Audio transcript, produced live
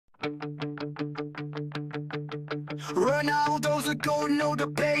Ronaldo's the GOAT, no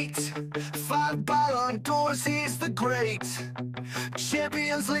debate. 5 Ballon d'Ors, he's the great.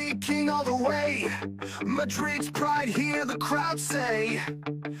 Champions League king all the way. Madrid's pride, hear the crowd say.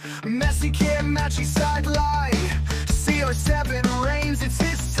 Messi can't match his sideline. CR7 reigns, it's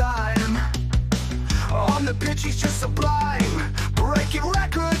his time. On the pitch he's just sublime, breaking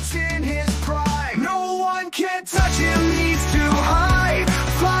records in his prime. No one can touch him, he's too high,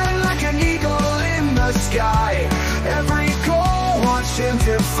 flying like an eagle in the sky. Every goal wants him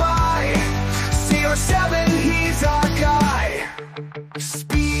to fly. CR7, he's our guy.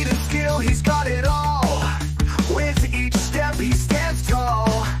 Speed and skill, he's got it all. With each step he stands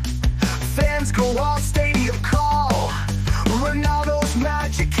tall. Fans go all stadium call. Ronaldo's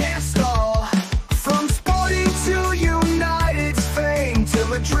magic can't stall. From Sporting to United's fame, to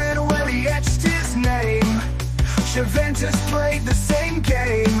Madrid where he etched his name. Juventus played the same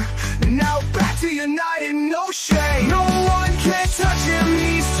game, now back to United, no shame. No one can touch him,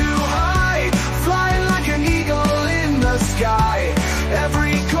 he's too high, flying like an eagle in the sky.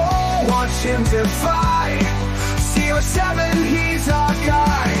 Every goal wants him to fly. CR7, he's our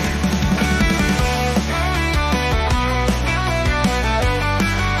guy.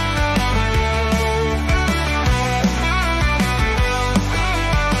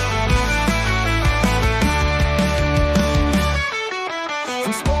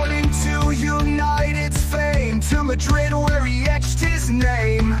 To Madrid where he etched his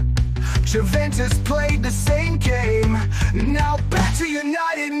name. Juventus played the same game, now back to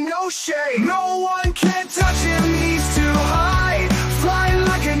United, no shame. No one can touch him, he's too high, flying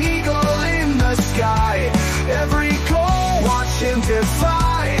like an eagle in the sky. Every goal wants him to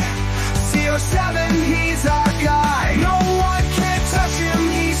fly. CR7, he's our guy. No one can touch him,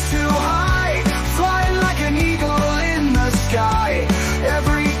 he's too high, flying like an eagle in the sky.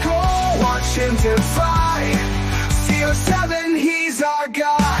 Every goal wants him to fly. CR7, he's our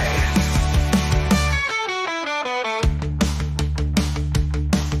guy.